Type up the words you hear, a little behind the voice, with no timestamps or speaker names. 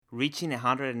reaching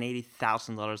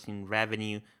 $180,000 in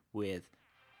revenue with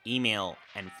email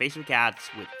and Facebook ads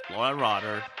with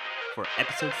Roeder for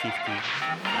episode 50.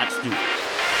 Let's do it.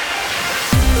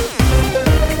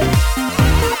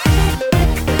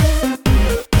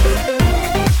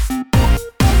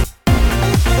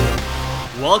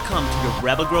 Welcome to the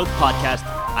Rebel Growth Podcast.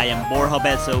 I am Borja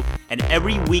Bezo, and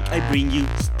every week I bring you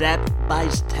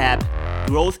step-by-step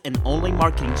growth and online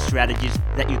marketing strategies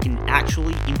that you can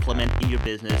actually implement in your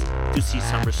business to see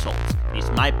some results. It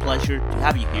is my pleasure to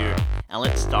have you here, and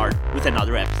let's start with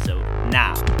another episode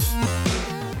now.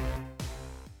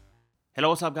 Hello,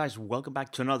 what's up, guys? Welcome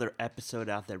back to another episode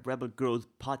of the Rebel Growth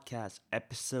Podcast,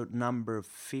 episode number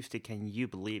 50. Can you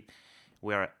believe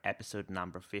we are at episode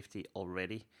number 50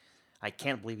 already? I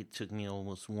can't believe it took me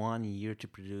almost 1 year to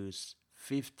produce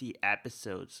 50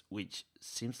 episodes, which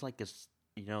seems like a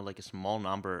small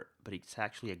number, but it's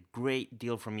actually a great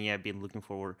deal for me. I've been looking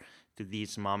forward to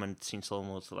this moment since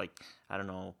almost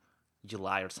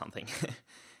July or something.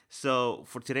 So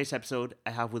for today's episode, I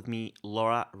have with me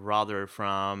Roeder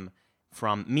from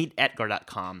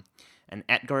meetedgar.com. And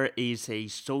Edgar is a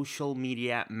social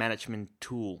media management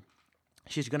tool.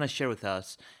 She's going to share with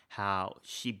us how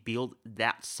she built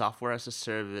that software as a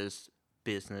service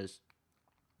business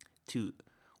to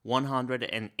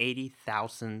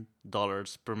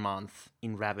 $180,000 per month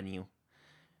in revenue,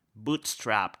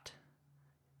 bootstrapped,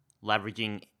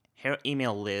 leveraging her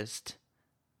email list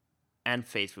and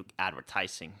Facebook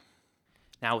advertising.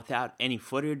 Now, without any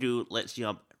further ado, let's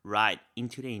jump right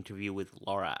into the interview with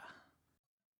Laura.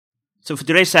 So for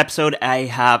today's episode, I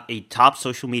have a top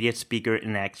social media speaker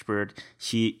and expert.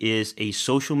 She is a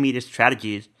social media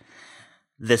strategist,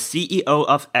 the CEO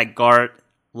of Edgar.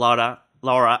 Laura,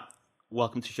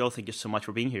 welcome to the show. Thank you so much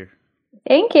for being here.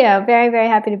 Thank you. Very, very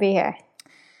happy to be here.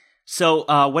 So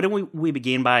why don't we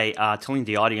begin by telling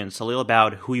the audience a little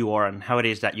about who you are and how it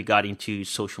is that you got into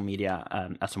social media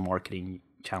as a marketing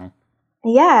channel.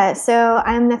 Yeah, so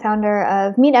I'm the founder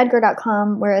of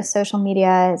meetedgar.com. We're a social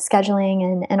media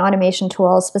scheduling and automation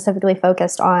tool specifically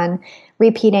focused on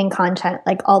repeating content,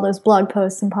 like all those blog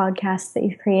posts and podcasts that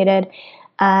you've created.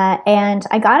 And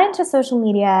I got into social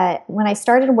media when I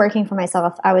started working for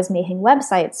myself. I was making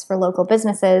websites for local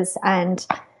businesses, and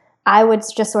I would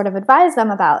just sort of advise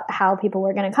them about how people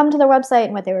were going to come to their website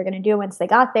and what they were going to do once they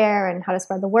got there and how to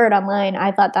spread the word online.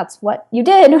 I thought that's what you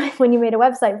did when you made a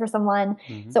website for someone.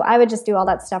 Mm-hmm. So I would just do all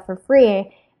that stuff for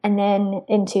free. And then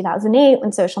in 2008,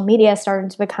 when social media started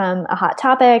to become a hot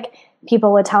topic,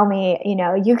 people would tell me,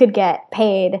 you could get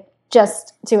paid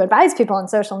just to advise people on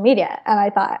social media. And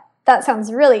I thought, that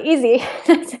sounds really easy.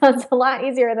 That sounds a lot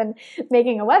easier than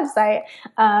making a website.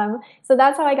 So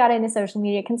that's how I got into social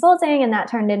media consulting, and that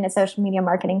turned into social media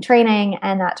marketing training,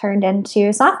 and that turned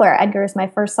into software. Edgar is my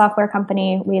first software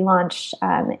company. We launched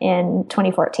in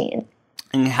 2014.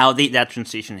 And how did that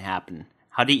transition happen?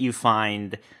 How did you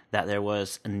find that there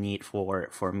was a need for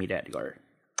Meet Edgar?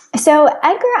 So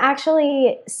Edgar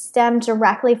actually stemmed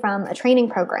directly from a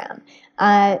training program.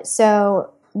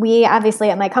 So we obviously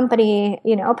at my company,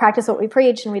 practice what we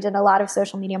preach, and we did a lot of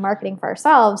social media marketing for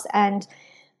ourselves. And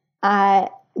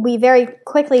we very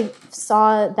quickly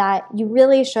saw that you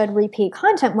really should repeat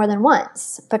content more than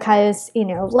once because,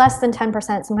 less than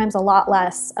 10%, sometimes a lot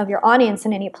less of your audience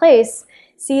in any place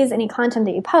sees any content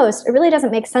that you post. It really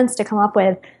doesn't make sense to come up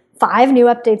with 5 new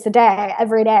updates a day,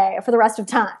 every day for the rest of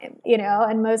time,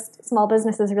 and most small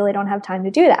businesses really don't have time to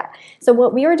do that. So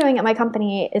what we were doing at my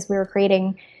company is we were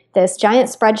creating this giant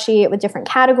spreadsheet with different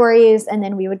categories, and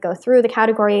then we would go through the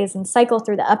categories and cycle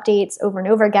through the updates over and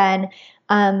over again.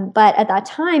 But at that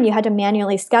time, you had to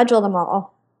manually schedule them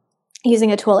all using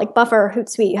a tool like Buffer or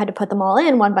Hootsuite. You had to put them all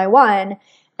in one by one,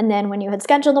 and then when you had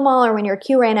scheduled them all or when your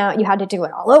queue ran out, you had to do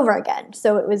it all over again.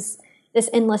 So it was this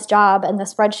endless job, and the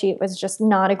spreadsheet was just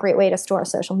not a great way to store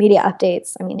social media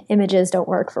updates. I mean, images don't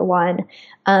work for one.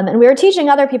 And we were teaching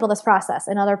other people this process,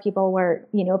 and other people were,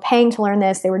 paying to learn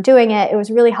this. They were doing it. It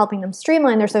was really helping them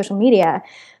streamline their social media.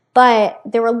 But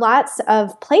there were lots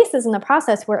of places in the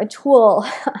process where a tool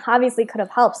obviously could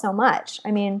have helped so much.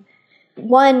 I mean,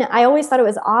 one, I always thought it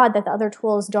was odd that the other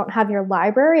tools don't have your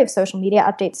library of social media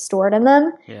updates stored in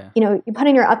them. Yeah. You put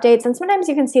in your updates, and sometimes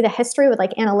you can see the history with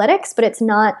like analytics, but it's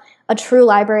not a true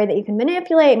library that you can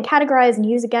manipulate and categorize and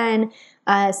use again.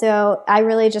 So I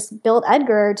really just built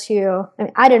Edgar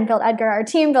I didn't build Edgar, our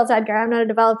team built Edgar. I'm not a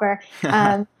developer.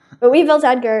 But we built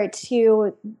Edgar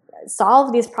to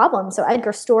solve these problems. So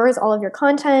Edgar stores all of your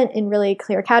content in really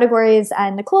clear categories.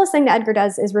 And the coolest thing that Edgar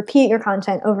does is repeat your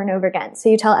content over and over again. So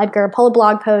you tell Edgar, pull a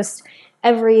blog post,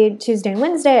 every Tuesday and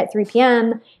Wednesday at 3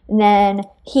 p.m. And then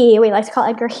we like to call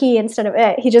Edgar he instead of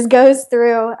it. He just goes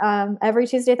through every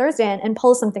Tuesday, Thursday and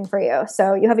pulls something for you.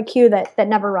 So you have a queue that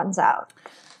never runs out.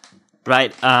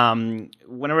 Right.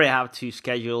 Whenever I have to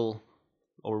schedule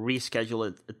or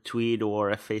reschedule a tweet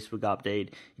or a Facebook update,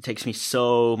 it takes me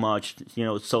so much,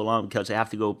 so long because I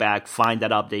have to go back, find that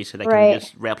update so that I can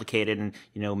just replicate it and,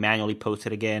 manually post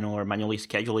it again or manually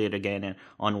schedule it again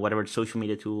on whatever social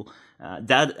media tool.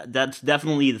 That's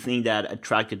definitely the thing that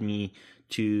attracted me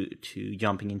to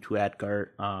jumping into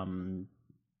Edgar.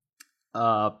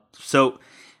 So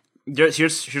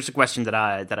here's a question that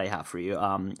I have for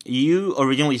you. You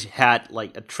originally had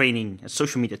like a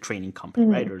social media training company,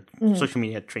 right? Or social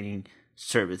media training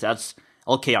service. That's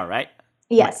LKR, right?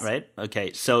 Yes. Right.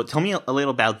 Okay. So tell me a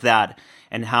little about that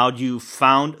and how you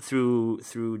found through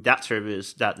that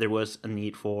service that there was a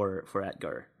need for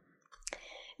Edgar.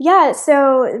 Yeah,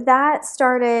 so that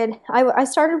started, I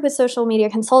started with social media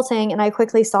consulting, and I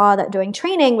quickly saw that doing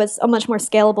training was a much more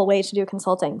scalable way to do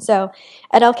consulting. So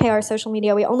at LKR Social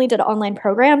Media, we only did online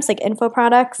programs like info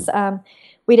products.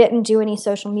 We didn't do any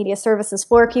social media services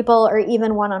for people or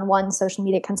even one-on-one social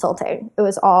media consulting. It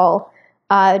was all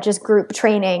just group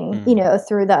training,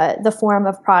 through the form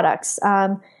of products.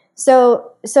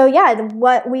 So yeah,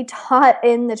 what we taught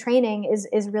in the training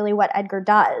is really what Edgar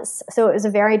does. So it was a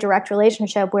very direct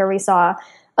relationship where we saw,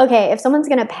 okay, if someone's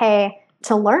going to pay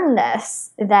to learn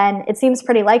this, then it seems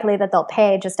pretty likely that they'll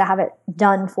pay just to have it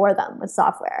done for them with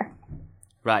software.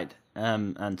 Right.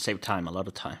 And save time, a lot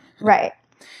of time. Right.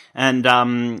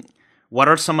 And what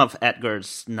are some of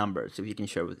Edgar's numbers, if you can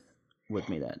share with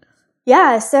me that?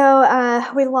 Yeah,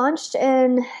 so we launched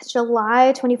in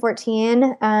July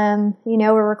 2014.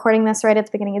 We're recording this right at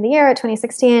the beginning of the year at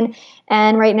 2016,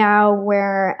 and right now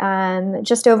we're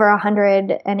just over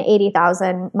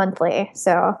 180,000 monthly.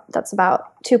 So that's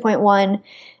about 2.1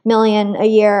 million a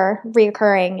year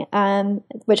reoccurring,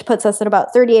 which puts us at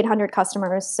about 3,800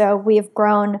 customers. So we've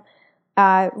grown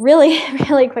really,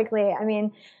 really quickly. I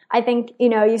mean, I think,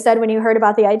 you said when you heard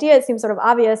about the idea, it seems sort of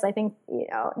obvious. I think,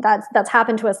 that's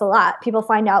happened to us a lot. People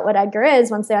find out what Edgar is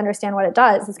once they understand what it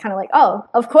does. It's kind of like, oh,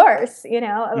 of course,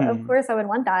 of course I would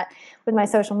want that with my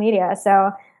social media.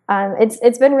 So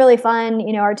it's been really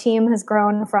fun. Our team has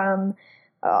grown from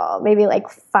maybe like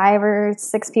 5 or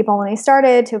 6 people when I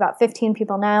started to about 15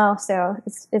 people now. So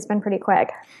it's been pretty quick.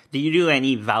 Did you do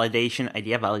any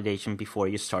idea validation before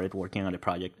you started working on the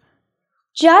project?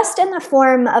 Just in the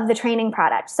form of the training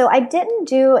product. So I didn't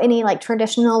do any like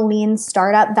traditional lean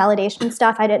startup validation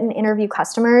stuff. I didn't interview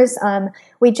customers.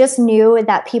 We just knew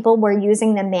that people were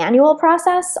using the manual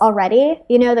process already,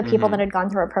 the people that had gone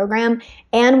through a program.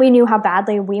 And we knew how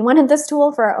badly we wanted this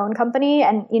tool for our own company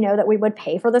and, that we would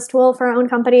pay for this tool for our own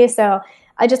company. So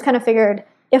I just kind of figured,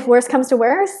 if worse comes to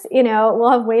worse, we'll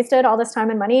have wasted all this time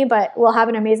and money, but we'll have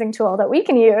an amazing tool that we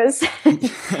can use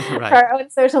for our own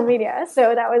social media.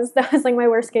 So that was like my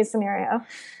worst case scenario.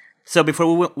 So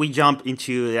before we jump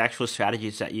into the actual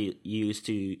strategies that you use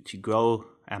to grow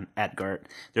Edgar,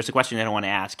 there's a question that I want to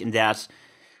ask, and that's,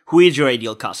 who is your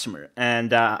ideal customer?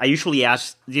 And I usually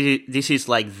ask, this is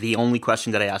like the only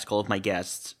question that I ask all of my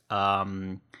guests,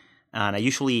 and I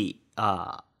usually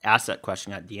ask that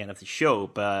question at the end of the show,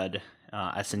 but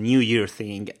as a New Year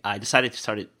thing, I decided to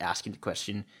start asking the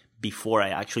question before I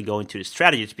actually go into the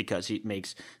strategies because it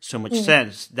makes so much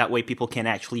sense. That way people can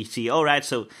actually see, all right,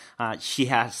 so she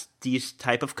has this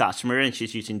type of customer and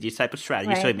she's using this type of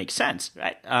strategy, so it makes sense,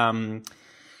 right?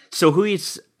 So who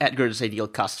is Edgar's ideal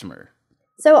customer?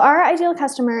 So our ideal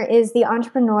customer is the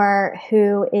entrepreneur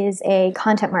who is a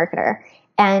content marketer.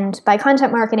 And by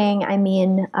content marketing, I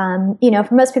mean, for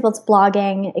most people, it's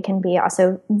blogging. It can be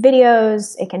also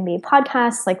videos. It can be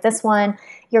podcasts like this one.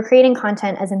 You're creating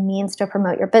content as a means to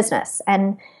promote your business.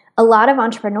 And a lot of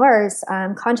entrepreneurs,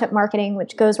 content marketing,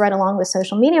 which goes right along with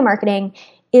social media marketing,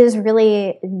 is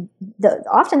really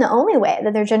often the only way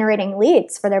that they're generating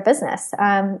leads for their business.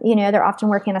 They're often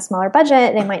working on a smaller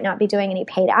budget. They might not be doing any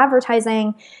paid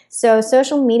advertising. So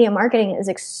social media marketing is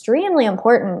extremely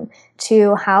important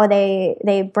to how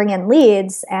they bring in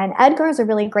leads. And Edgar is a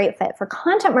really great fit for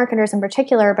content marketers in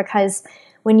particular because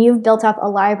when you've built up a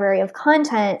library of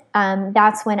content,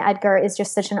 that's when Edgar is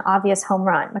just such an obvious home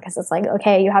run because it's like,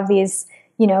 okay, you have these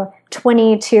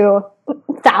 20 to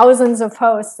thousands of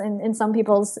posts in some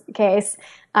people's case.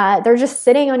 They're just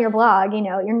sitting on your blog.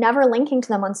 You're never linking to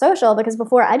them on social because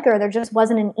before Edgar, there just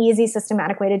wasn't an easy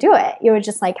systematic way to do it. You would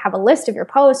just like have a list of your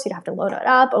posts. You'd have to load it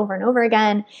up over and over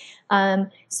again.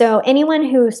 So anyone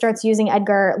who starts using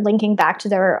Edgar linking back to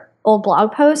their old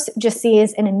blog posts just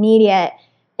sees an immediate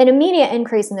an immediate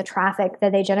increase in the traffic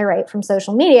that they generate from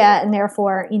social media, and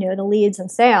therefore, the leads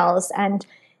and sales. And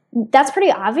that's pretty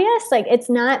obvious. Like, it's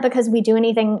not because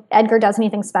Edgar does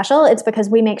anything special. It's because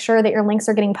we make sure that your links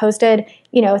are getting posted,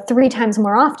 3 times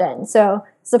more often. So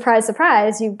surprise,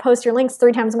 surprise, you post your links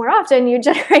 3 times more often, you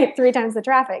generate 3 times the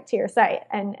traffic to your site.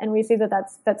 And we see that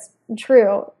that's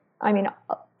true. I mean,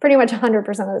 pretty much 100%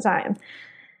 of the time.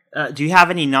 Do you have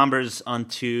any numbers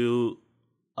about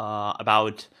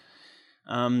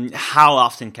how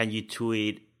often can you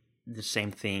tweet the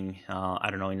same thing,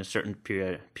 I don't know, in a certain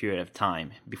period of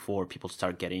time before people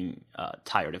start getting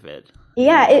tired of it?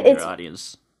 Yeah, it's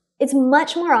audience. It's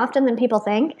much more often than people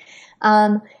think.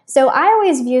 So I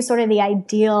always view sort of the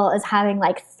ideal as having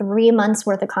like 3 months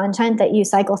worth of content that you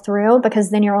cycle through, because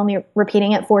then you're only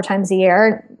repeating it 4 times a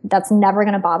year. That's never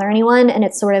going to bother anyone, and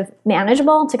it's sort of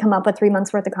manageable to come up with 3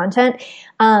 months worth of content.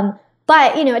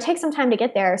 But, it takes some time to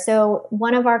get there. So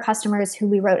one of our customers who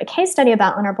we wrote a case study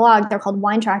about on our blog, they're called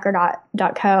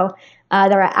winetracker.co.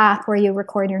 They're an app where you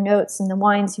record your notes and the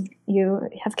wines you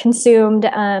have consumed.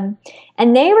 And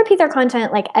they repeat their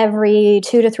content like every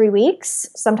 2 to 3 weeks,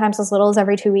 sometimes as little as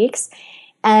every 2 weeks.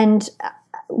 And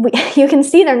you can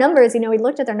see their numbers. We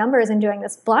looked at their numbers in doing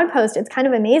this blog post. It's kind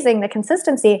of amazing, the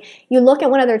consistency. You look at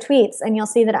one of their tweets and you'll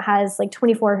see that it has like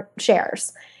 24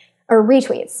 shares. Or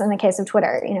retweets in the case of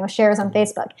Twitter, shares on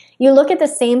Facebook. You look at the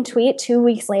same tweet 2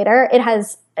 weeks later,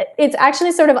 it's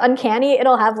actually sort of uncanny.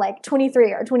 It'll have like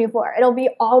 23 or 24. It'll be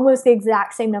almost the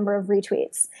exact same number of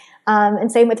retweets.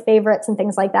 And same with favorites and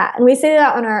things like that. And we see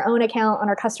that on our own account, on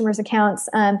our customers' accounts.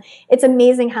 It's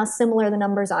amazing how similar the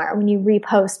numbers are when you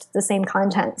repost the same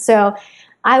content. So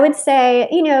I would say,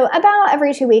 about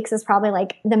every 2 weeks is probably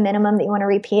like the minimum that you want to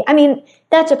repeat. I mean,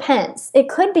 that depends. It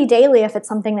could be daily if it's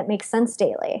something that makes sense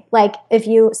daily. Like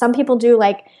some people do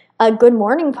like a good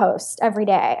morning post every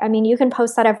day. I mean, you can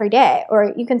post that every day,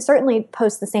 or you can certainly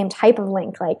post the same type of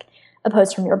link, like a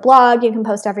post from your blog. You can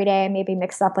post every day and maybe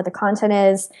mix up what the content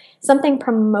is. Something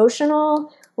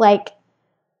promotional, like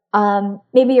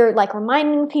maybe you're like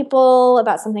reminding people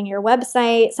about something on your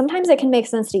website. Sometimes it can make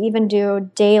sense to even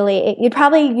do daily. You'd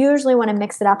probably usually want to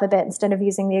mix it up a bit instead of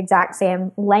using the exact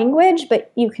same language, but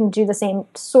you can do the same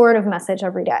sort of message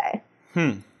every day.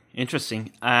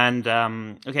 Interesting. And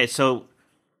okay, so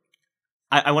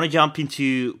I want to jump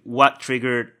into what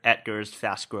triggered Edgar's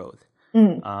fast growth.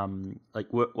 Like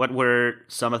what were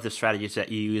some of the strategies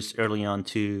that you used early on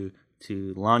to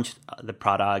launch the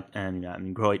product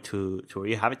and grow it to where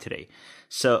you have it today?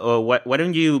 So why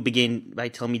don't you begin by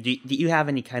telling me, do you have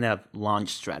any kind of launch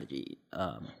strategy?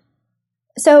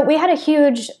 So we had a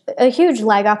huge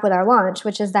leg up with our launch,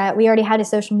 which is that we already had a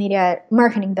social media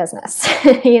marketing business,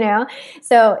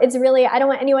 So it's really, I don't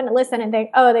want anyone to listen and think,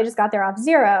 oh, they just got there off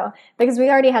zero, because we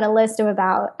already had a list of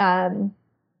about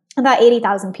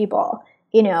 80,000 people,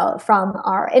 from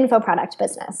our info product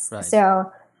business. Right.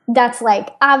 So that's like,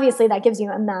 obviously that gives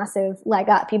you a massive leg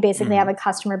up. You basically have a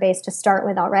customer base to start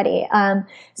with already.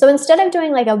 So instead of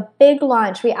doing like a big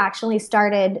launch, we actually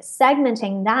started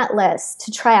segmenting that list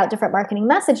to try out different marketing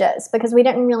messages, because we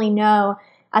didn't really know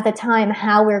at the time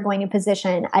how we were going to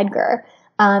position Edgar.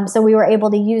 So we were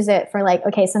able to use it for like,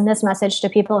 okay, send this message to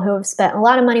people who have spent a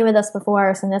lot of money with us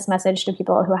before, send this message to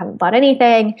people who haven't bought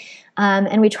anything.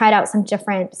 And we tried out some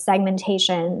different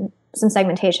segmentation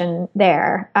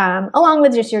there, along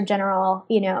with just your general,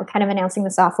 kind of announcing the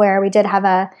software. We did have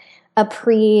a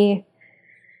pre-launch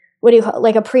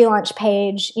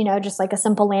page, just like a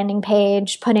simple landing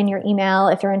page, put in your email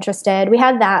if you're interested. We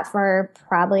had that for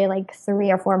probably like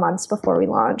 3 or 4 months before we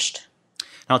launched.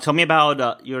 Now, tell me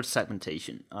about your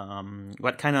segmentation.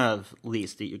 What kind of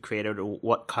leads did you create, or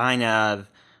what kind of,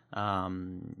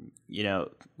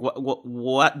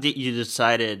 what did you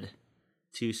decided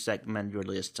to segment your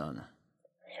list on?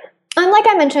 Like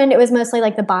I mentioned, it was mostly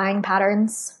like the buying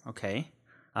patterns. Okay.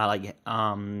 Like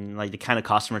the kind of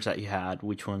customers that you had,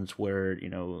 which ones were,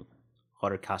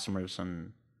 other customers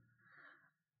and...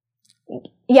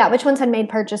 Yeah, which ones had made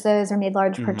purchases or made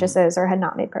large purchases or had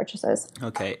not made purchases.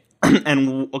 Okay.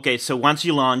 So once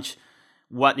you launch,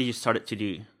 what did you start to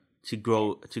do to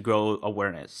grow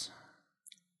awareness?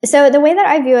 So the way that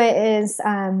I view it is,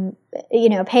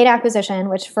 paid acquisition,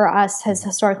 which for us has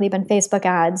historically been Facebook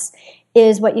ads,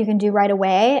 is what you can do right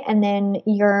away. And then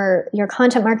your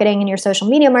content marketing and your social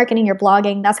media marketing, your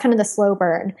blogging, that's kind of the slow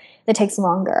burn that takes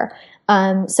longer.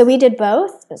 So we did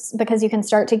both, because you can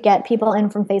start to get people in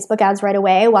from Facebook ads right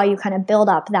away while you kind of build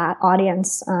up that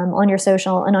audience on your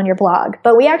social and on your blog.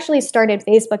 But we actually started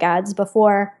Facebook ads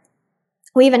before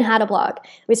We even had a blog.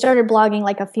 We started blogging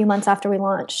like a few months after we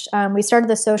launched. We started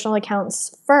the social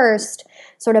accounts first,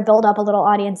 sort of build up a little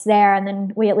audience there, and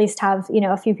then we at least have,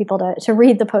 a few people to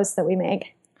read the posts that we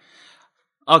make.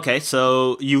 Okay,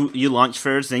 so you launched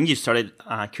first, then you started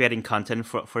creating content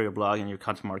for your blog and your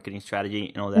content marketing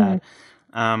strategy and all that.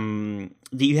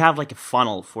 Do you have like a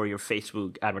funnel for your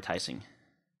Facebook advertising?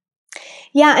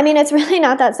 Yeah, I mean, it's really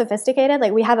not that sophisticated.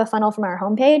 Like, we have a funnel from our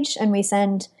homepage, and we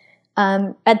send,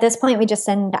 at this point, we just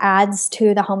send ads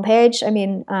to the homepage. I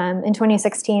mean, in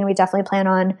 2016, we definitely plan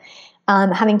on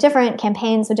having different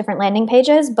campaigns with different landing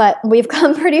pages, but we've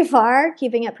come pretty far,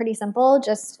 keeping it pretty simple,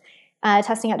 just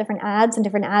testing out different ads and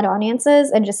different ad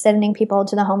audiences and just sending people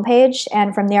to the homepage.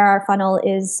 And from there, our funnel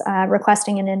is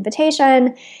requesting an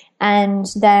invitation. And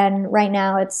then right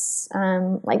now it's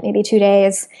like maybe 2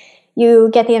 days. You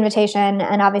get the invitation,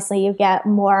 and obviously you get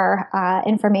more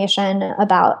information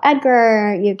about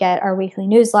Edgar. You get our weekly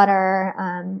newsletter.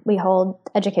 We hold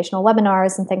educational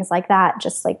webinars and things like that.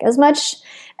 Just like as much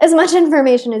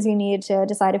information as you need to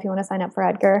decide if you want to sign up for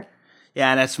Edgar. Yeah,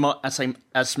 and as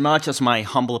much as my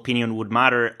humble opinion would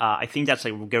matter, I think that's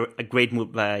a great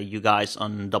move by you guys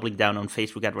on doubling down on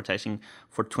Facebook advertising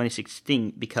for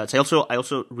 2016. Because I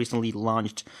also recently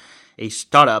launched a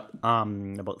startup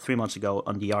about 3 months ago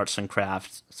on the arts and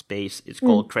crafts space. It's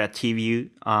called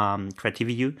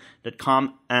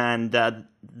creativeu.com. And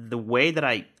the way that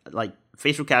I like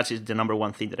Facebook ads is the number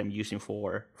one thing that I'm using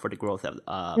for the growth of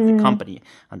the company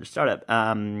and the startup.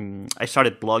 I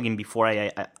started blogging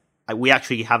before we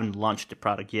actually haven't launched the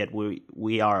product yet.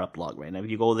 We are a blog right now. If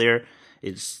you go there,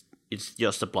 it's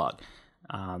just a blog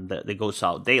that goes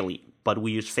out daily. But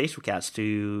we use Facebook ads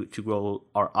to grow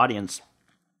our audience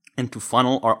and to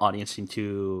funnel our audience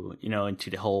into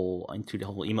the whole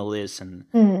email list and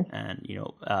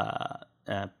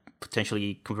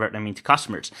potentially convert them into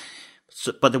customers.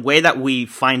 So, but the way that we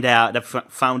found out that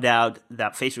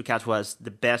Facebook ads was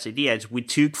the best idea is we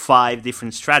took 5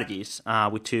 different strategies.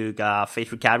 We took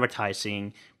Facebook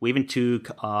advertising. We even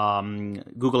took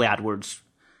Google AdWords,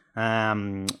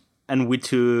 and we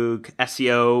took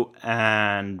SEO,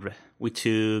 and we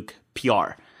took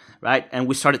PR, right? And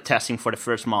we started testing for the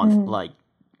first month, like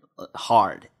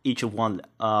hard, each of one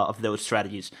of those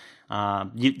strategies.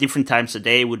 Different times a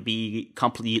day would be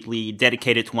completely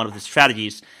dedicated to one of the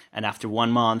strategies. And after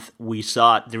 1 month, we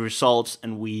saw the results,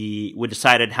 and we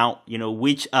decided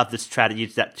which of the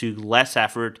strategies that took less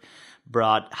effort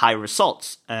brought high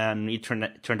results. And it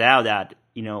turned out that,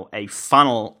 a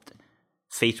funnel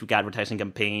Facebook advertising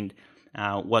campaign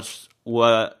was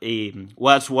what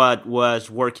was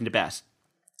working the best.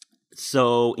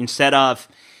 So instead of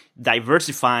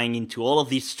diversifying into all of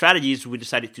these strategies, we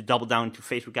decided to double down to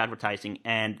Facebook advertising.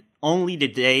 And only the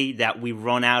day that we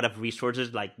run out of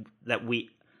resources, like that we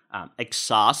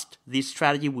exhaust this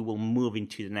strategy, we will move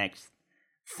into the next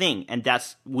thing. And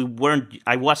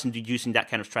I wasn't using that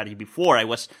kind of strategy before. I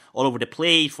was all over the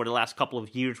place for the last couple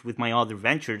of years with my other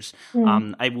ventures.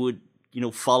 I would,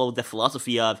 follow the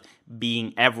philosophy of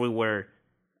being everywhere,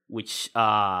 which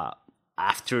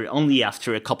after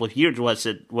a couple of years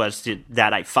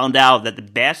that I found out that the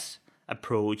best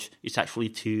approach is actually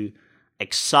to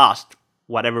exhaust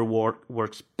whatever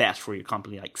works best for your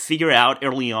company. Like, figure out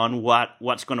early on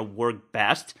what's going to work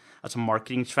best as a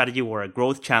marketing strategy or a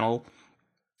growth channel,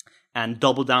 and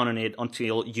double down on it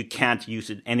until you can't use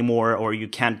it anymore, or you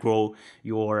can't grow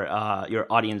your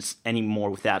audience anymore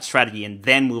with that strategy, and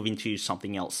then move into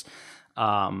something else.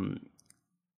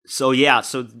 So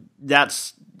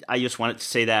that's. I just wanted to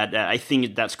say that I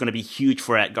think that's going to be huge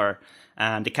for Edgar.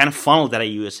 And the kind of funnel that I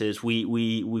use is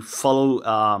we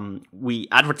follow, we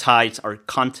advertise our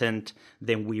content,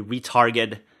 then we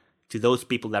retarget to those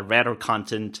people that read our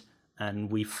content,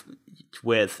 and with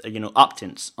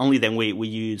opt-ins. Only then we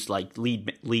use like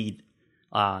lead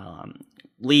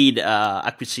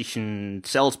acquisition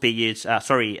sales pages,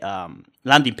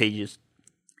 landing pages,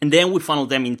 and then we funnel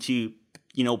them into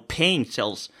paying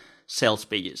sales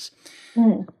pages.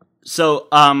 So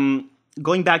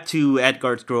going back to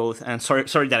Edgar's growth, and sorry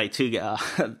that I took a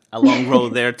long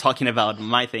road there talking about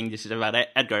my thing. This is about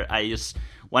Edgar. I just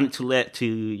wanted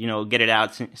to get it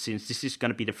out since this is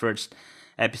going to be the first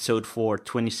episode for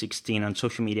 2016 on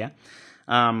social media.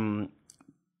 What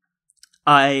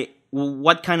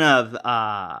kind of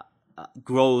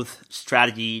growth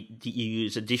strategy do you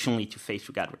use additionally to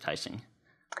Facebook advertising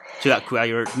to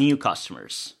acquire new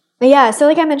customers? Yeah, so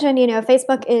like I mentioned,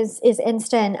 Facebook is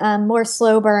instant. More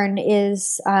slow burn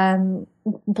is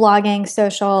blogging,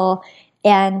 social,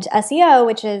 and SEO,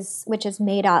 which is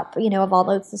made up, of all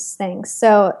those things.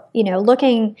 So,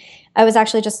 I was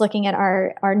actually just looking at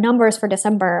our numbers for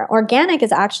December. Organic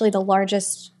is actually the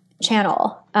largest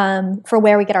channel for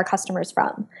where we get our customers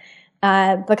from.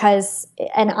 Because,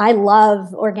 and I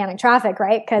love organic traffic,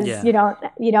 right? Because you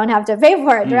don't have to pay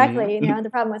for it directly. The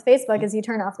problem with Facebook is you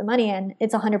turn off the money and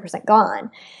it's 100% gone.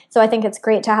 So I think it's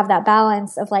great to have that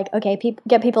balance of like, okay,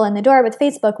 get people in the door with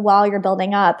Facebook while you're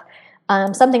building up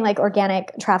something like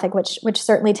organic traffic, which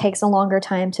certainly takes a longer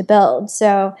time to build.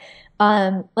 So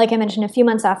like I mentioned, a few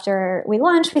months after we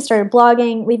launched, we started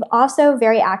blogging. We've also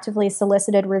very actively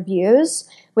solicited reviews,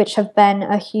 which have been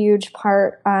a huge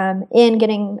part in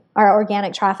getting our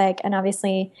organic traffic. And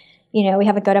obviously, we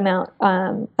have a good amount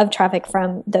of traffic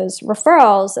from those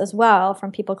referrals as well,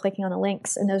 from people clicking on the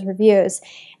links in those reviews.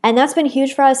 And that's been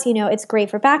huge for us. It's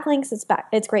great for backlinks.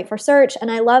 It's great for search.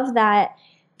 And I love that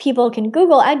people can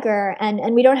Google Edgar,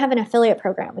 and we don't have an affiliate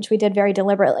program, which we did very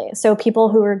deliberately. So people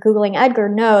who are Googling Edgar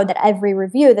know that every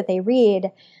review that they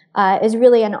read is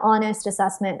really an honest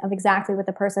assessment of exactly what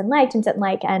the person liked and didn't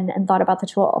like and thought about the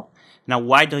tool. Now,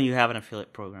 why don't you have an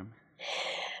affiliate program?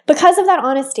 Because of that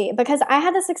honesty, because I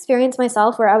had this experience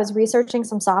myself where I was researching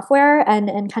some software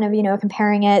and kind of,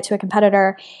 comparing it to a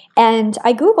competitor, and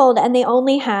I Googled and they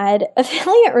only had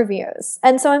affiliate reviews.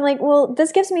 And so I'm like, well,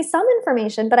 this gives me some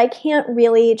information, but I can't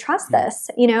really trust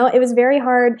this. It was very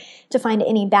hard to find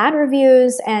any bad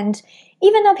reviews. And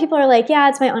even though people are like, yeah,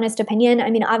 it's my honest opinion, I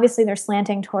mean, obviously they're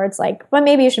slanting towards like, well,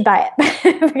 maybe you should buy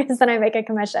it because then I make a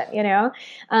commission, And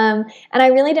I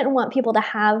really didn't want people to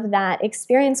have that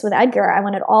experience with Edgar. I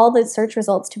wanted all the search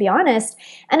results to be honest.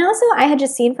 And also I had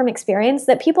just seen from experience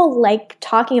that people like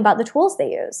talking about the tools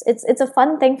they use. It's a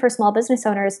fun thing for small business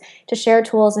owners to share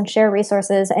tools and share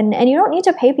resources. And you don't need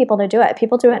to pay people to do it.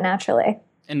 People do it naturally.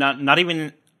 And not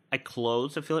even a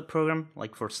closed affiliate program,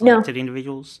 like for selected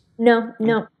individuals? No.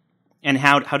 And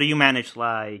how do you manage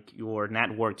like your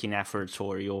networking efforts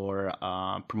or your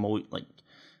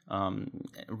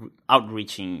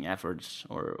outreaching efforts?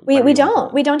 Or we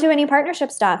don't do any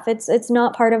partnership stuff. It's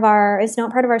not part of our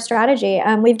strategy.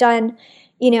 We've done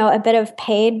a bit of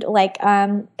paid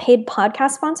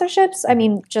podcast sponsorships. I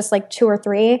mean, just like 2 or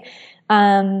 3.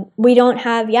 We don't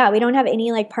have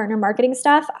any like partner marketing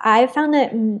stuff. I've found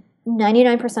that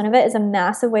 99% of it is a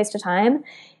massive waste of time.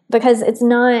 Because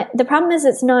the problem is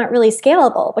it's not really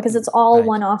scalable because it's all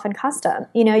one-off and custom.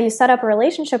 You set up a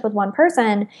relationship with one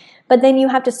person, but then you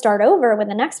have to start over with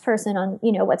the next person on,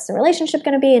 what's the relationship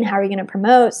going to be and how are you going to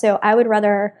promote. So I would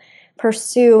rather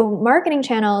pursue marketing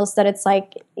channels that it's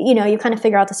like, you kind of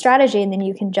figure out the strategy and then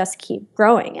you can just keep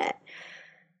growing it.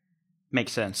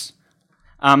 Makes sense.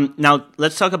 Now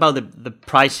let's talk about the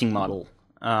pricing model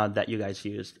that you guys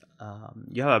used.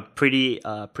 You have a pretty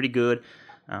good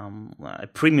a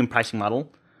premium pricing model,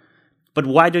 but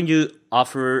why don't you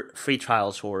offer free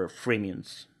trials or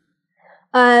freemiums?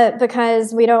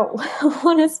 Because we don't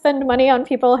want to spend money on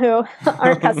people who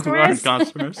aren't customers.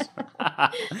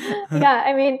 Yeah,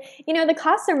 I mean, the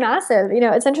costs are massive.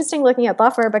 It's interesting looking at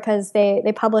Buffer because they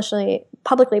publicly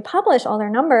publish all their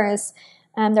numbers.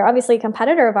 They're obviously a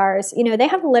competitor of ours. They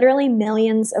have literally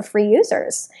millions of free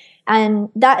users. And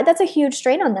that's a huge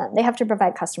strain on them. They have to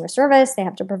provide customer service. They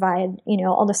have to provide,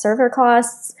 all the server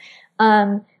costs.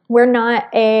 We're not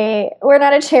a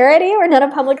charity. We're not a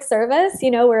public service.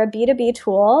 We're a B2B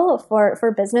tool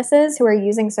for businesses who are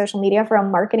using social media for a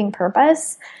marketing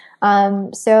purpose.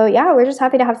 So yeah, we're just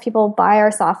happy to have people buy our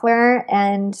software,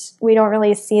 and we don't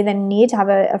really see the need to have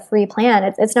a free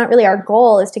plan. It's not really our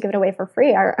goal is to give it away for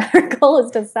free. Our goal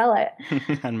is to sell it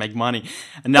and make money.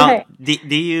 And now,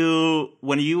 do you,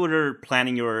 when you were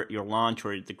planning your launch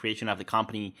or the creation of the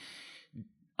company,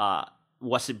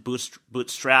 was it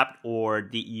bootstrapped or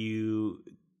did you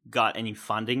got any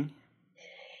funding?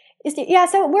 Yeah,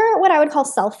 so we're what I would call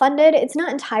self-funded. It's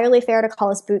not entirely fair to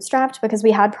call us bootstrapped because we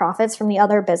had profits from the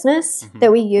other business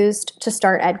that we used to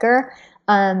start Edgar.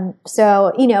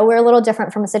 So, we're a little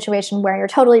different from a situation where you're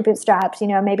totally bootstrapped.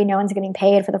 Maybe no one's getting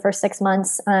paid for the first 6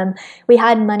 months. We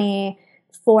had money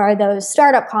for those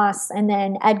startup costs, and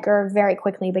then Edgar very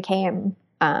quickly became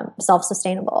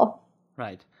self-sustainable.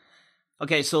 Right.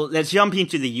 Okay, so let's jump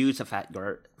into the use of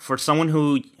Edgar. For someone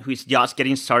who's just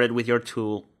getting started with your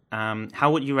tool,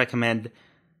 how would you recommend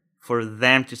for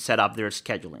them to set up their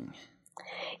scheduling?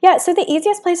 Yeah, so the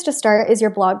easiest place to start is your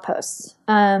blog posts.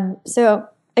 So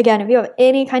again, if you have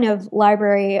any kind of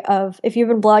library if you've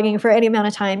been blogging for any amount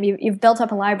of time, you've built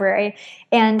up a library,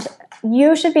 and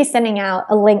you should be sending out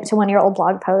a link to one of your old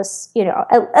blog posts,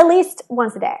 at least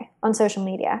once a day. on social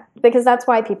media, because that's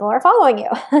why people are following you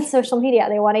on social media.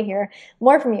 They want to hear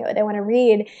more from you. They want to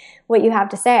read what you have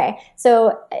to say.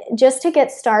 So just to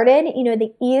get started,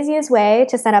 the easiest way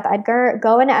to set up Edgar,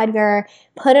 go into Edgar,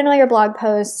 put in all your blog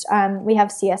posts. We have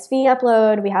CSV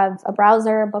upload. We have a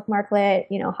browser, bookmarklet,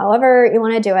 however you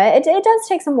want to do it. It does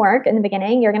take some work in the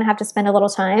beginning. You're going to have to spend a little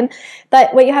time.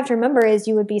 But what you have to remember is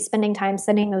you would be spending time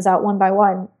sending those out one by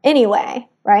one anyway,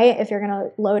 right? If you're going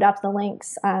to load up the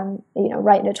links,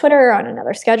 right into Twitter on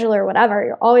another scheduler or whatever,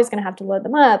 you're always going to have to load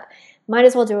them up. Might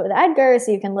as well do it with Edgar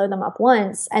so you can load them up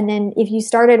once. And then if you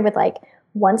started with like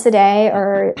once a day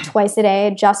or twice a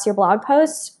day, just your blog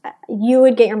posts, you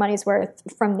would get your money's worth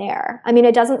from there. I mean,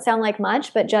 it doesn't sound like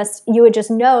much, but you would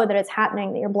just know that it's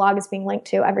happening, that your blog is being linked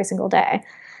to every single day.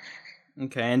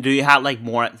 Okay. And do you have like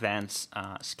more advanced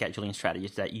scheduling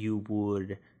strategies that you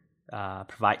would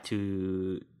provide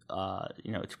to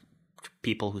to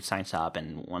people who signs up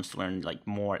and wants to learn like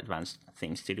more advanced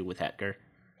things to do with Edgar?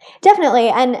 Definitely.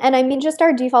 And I mean, just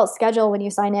our default schedule when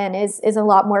you sign in is a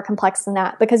lot more complex than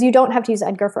that, because you don't have to use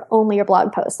Edgar for only your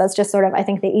blog posts. That's just sort of, I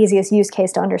think, the easiest use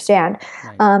case to understand.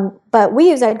 Right. But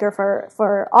we use Edgar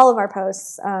for all of our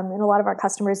posts, and a lot of our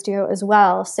customers do as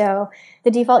well. So the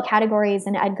default categories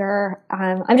in Edgar,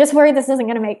 I'm just worried this isn't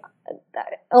going to make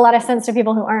a lot of sense to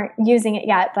people who aren't using it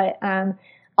yet, but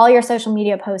all your social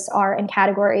media posts are in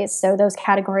categories. So those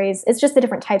categories, it's just the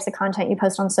different types of content you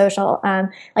post on social,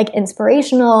 like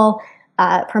inspirational,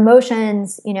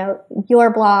 promotions, your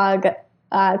blog,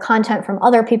 content from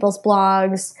other people's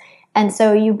blogs. And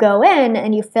so you go in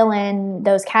and you fill in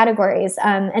those categories,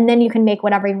 and then you can make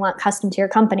whatever you want custom to your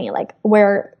company. Like,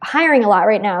 we're hiring a lot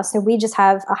right now, so we just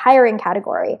have a hiring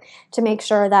category to make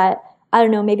sure that, I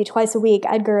don't know, maybe twice a week,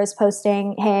 Edgar is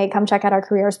posting, hey, come check out our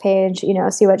careers page,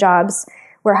 see what jobs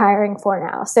we're hiring for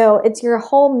now. So it's your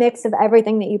whole mix of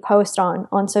everything that you post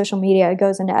on social media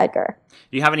goes into Edgar.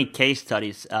 Do you have any case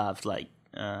studies of like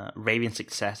raving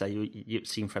success that you've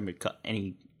seen from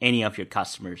any of your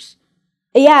customers?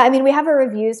 Yeah, I mean, we have a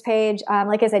reviews page.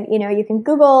 Like I said, you can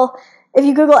Google. If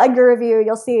you Google Edgar review,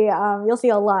 you'll see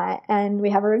a lot. And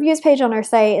we have a reviews page on our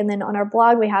site, and then on our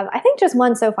blog we have, I think, just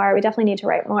one so far. We definitely need to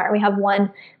write more. We have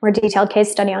one more detailed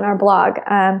case study on our blog.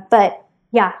 But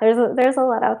yeah, there's a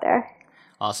lot out there.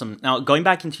 Awesome. Now, going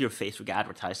back into your Facebook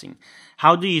advertising,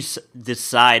 how do you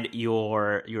decide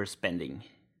your spending?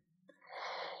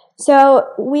 So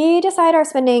we decide our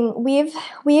spending.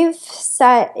 We've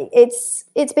set it's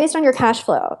based on your cash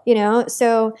flow.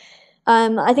 So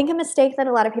I think a mistake that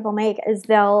a lot of people make is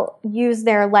they'll use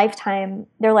their lifetime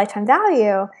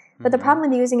value. But the problem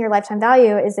with using your lifetime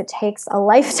value is it takes a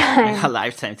lifetime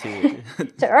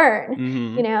to earn.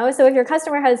 Mm-hmm. So if your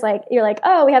customer has you're like,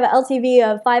 oh, we have an LTV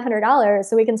of $500,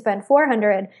 so we can spend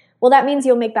 $400. Well, that means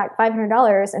you'll make back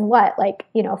 $500 in what,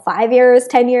 5 years,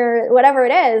 10 years, whatever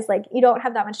it is. You don't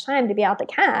have that much time to be out the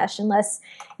cash unless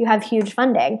you have huge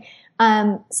funding.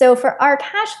 So for our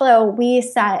cash flow, we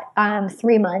set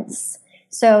 3 months.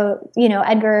 So,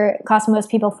 Edgar costs most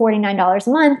people $49 a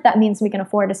month. That means we can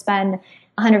afford to spend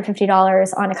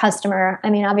 $150 on a customer. I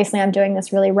mean, obviously I'm doing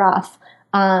this really rough,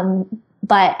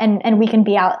 but we can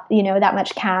be out, that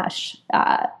much cash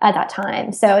at that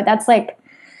time. So that's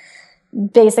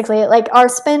basically our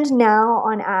spend now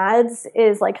on ads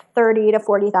is $30,000 to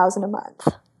 $40,000 a month.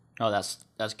 Oh,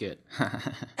 that's good.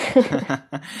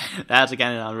 That's the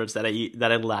kind of numbers that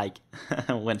I like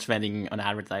when spending on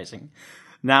advertising.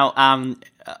 Now,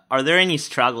 are there any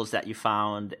struggles that you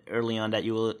found early on that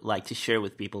you would like to share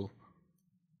with people?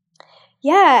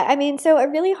 Yeah, I mean, so a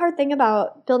really hard thing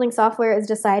about building software is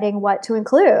deciding what to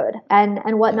include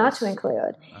and what not to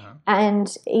include. Uh-huh.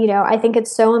 And, I think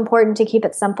it's so important to keep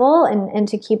it simple and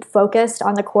to keep focused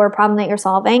on the core problem that you're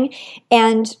solving.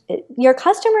 And your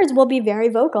customers will be very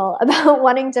vocal about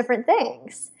wanting different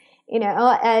things,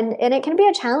 and it can be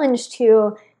a challenge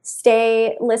to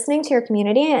stay listening to your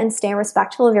community and stay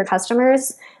respectful of your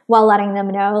customers while letting them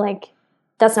know,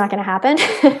 that's not going to happen.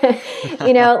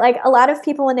 A lot of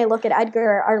people, when they look at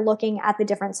Edgar, are looking at the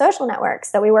different social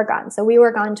networks that we work on. So we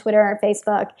work on Twitter,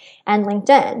 Facebook, and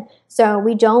LinkedIn. So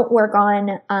we don't work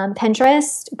on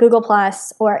Pinterest, Google+,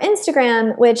 or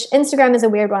Instagram, which Instagram is a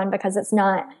weird one because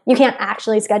you can't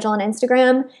actually schedule on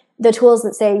Instagram. The tools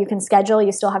that say you can schedule,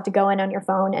 you still have to go in on your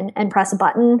phone and press a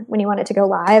button when you want it to go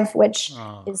live, which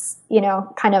is,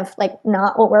 kind of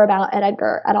not what we're about at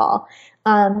Edgar at all.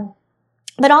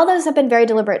 But all those have been very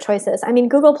deliberate choices. I mean,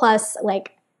 Google+,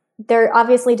 they're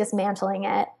obviously dismantling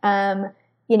it.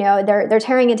 They're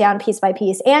tearing it down piece by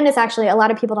piece. And it's actually, a lot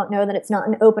of people don't know that it's not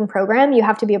an open program. You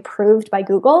have to be approved by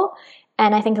Google.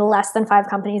 And I think less than 5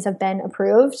 companies have been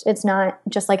approved. It's not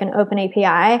just like an open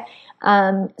API.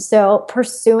 So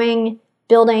pursuing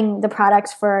building the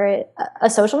product for a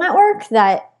social network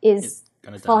that is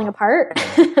falling apart,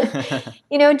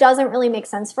 doesn't really make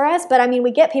sense for us. But I mean,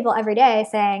 we get people every day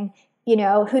saying,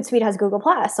 Hootsuite has Google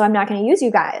Plus, so I'm not going to use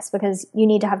you guys because you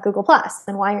need to have Google Plus.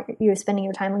 And why aren't you spending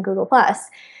your time on Google Plus?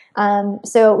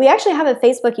 So we actually have a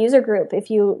Facebook user group. If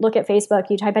you look at Facebook,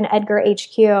 you type in Edgar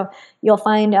HQ, you'll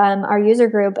find our user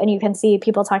group, and you can see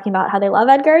people talking about how they love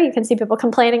Edgar. You can see people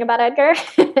complaining about Edgar,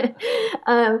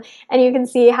 and you can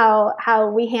see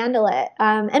how we handle it.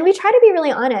 And we try to be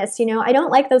really honest. I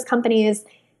don't like those companies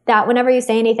that whenever you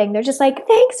say anything, they're just like,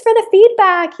 thanks for the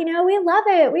feedback. We love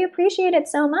it. We appreciate it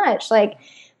so much. Like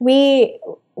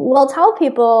we'll tell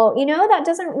people, that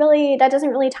doesn't really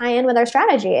tie in with our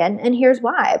strategy. And here's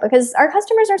why, because our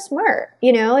customers are smart.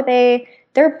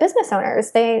 They're business owners.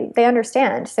 They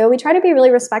understand. So we try to be really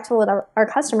respectful with our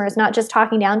customers, not just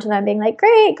talking down to them being like,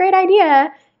 great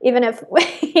idea, even if,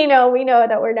 we know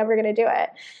that we're never going to do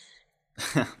it.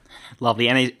 Lovely.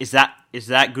 And is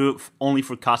that group only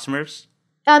for customers?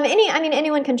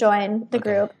 Anyone can join the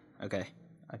group. Okay.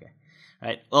 All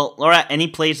right. Well, Laura, any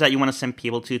place that you want to send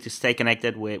people to stay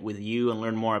connected with you and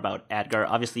learn more about Edgar?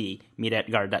 Obviously,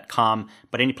 meetedgar.com,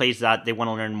 but any place that they want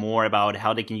to learn more about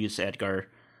how they can use Edgar,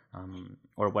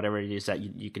 or whatever it is that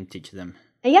you can teach them.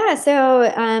 Yeah,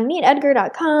 so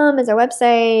meetedgar.com is our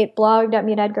website,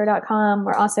 blog.meetedgar.com.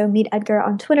 We're also Meet Edgar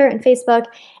on Twitter and Facebook,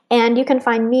 and you can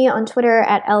find me on Twitter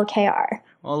at LKR.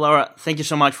 Well, Laura, thank you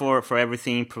so much for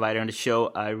everything provided on the show.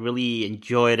 I really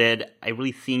enjoyed it. I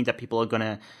really think that people are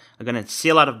gonna see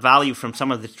a lot of value from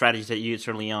some of the strategies that you used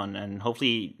early on, and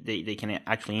hopefully they can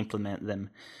actually implement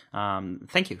them.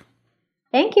 Thank you.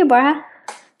 Thank you, Bora.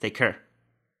 Take care.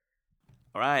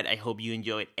 All right, I hope you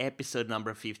enjoyed episode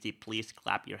number 50. Please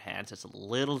clap your hands as a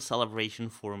little celebration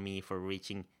for me for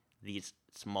reaching this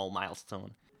small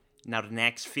milestone. Now, the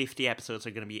next 50 episodes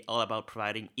are going to be all about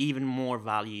providing even more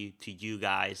value to you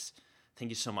guys. Thank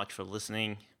you so much for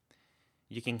listening.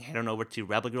 You can head on over to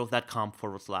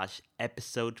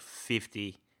rebelgrowth.com/episode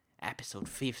 50. Episode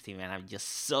 50, man, I'm just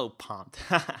so pumped.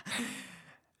 For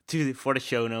the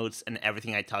show notes and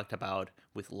everything I talked about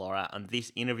with Laura on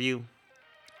this interview.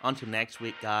 Until next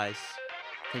week, guys.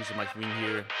 Thanks so much for being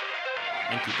here.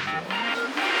 And keep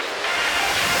it going.